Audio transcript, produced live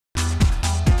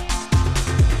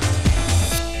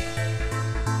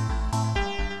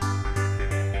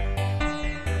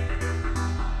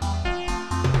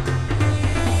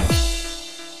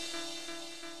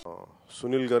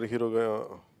సునీల్ గారి హీరోగా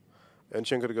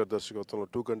N.Shankar గారి దర్శకత్వంలో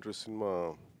 2 కంట్రీస్ సినిమా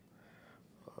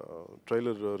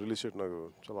ట్రైలర్ రిలీజ్ చేయడం నాకు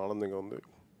చాలా ఆనందంగా ఉంది.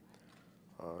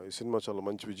 ఈ సినిమా చాలా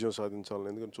మంచి విజయం సాధించాలని,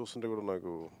 ఎందుకంటే చూస్తుంటే కూడా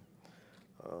నాకు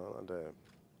అంటే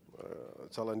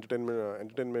చాలా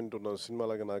ఎంటర్టైన్మెంట్ ఉన్న సినిమా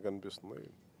లాగా నాకు అనిపిస్తుంది.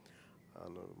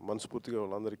 మనస్ఫూర్తిగా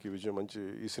వాళ్ళందరికీ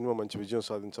ఈ సినిమా మంచి విజయం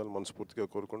సాధించాలని మనస్ఫూర్తిగా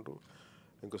కోరుకుంటూ,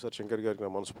 ఇంకోసారి శంకర్ గారికి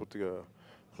నా మనస్ఫూర్తిగా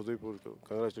హృదయపూర్వక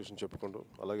కంగ్రాచులేషన్ చెప్పుకుంటూ,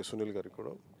 అలాగే సునీల్ గారికి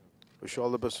కూడా wish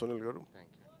all the best. Sunil గారు,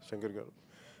 శంకర్ గారు,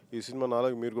 ఈ సినిమా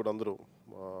నాలాగా మీరు కూడా అందరూ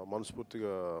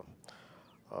మనస్ఫూర్తిగా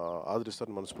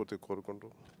ఆదరిస్తారని మనస్ఫూర్తిగా కోరుకుంటూ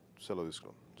సెలవు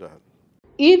తీసుకున్నాం. జై హింద్.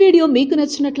 ఈ వీడియో మీకు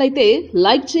నచ్చినట్లయితే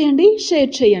లైక్ చేయండి,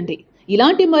 షేర్ చేయండి.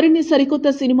 ఇలాంటి మరిన్ని సరికొత్త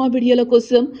సినిమా వీడియోల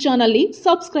కోసం ఛానల్ని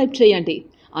సబ్స్క్రైబ్ చేయండి.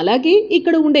 అలాగే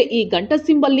ఇక్కడ ఉండే ఈ గంట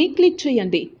సింబల్ని క్లిక్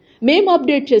చేయండి. మేము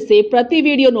అప్డేట్ చేసే ప్రతి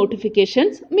వీడియో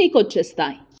నోటిఫికేషన్స్ మీకు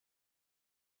వచ్చేస్తాయి.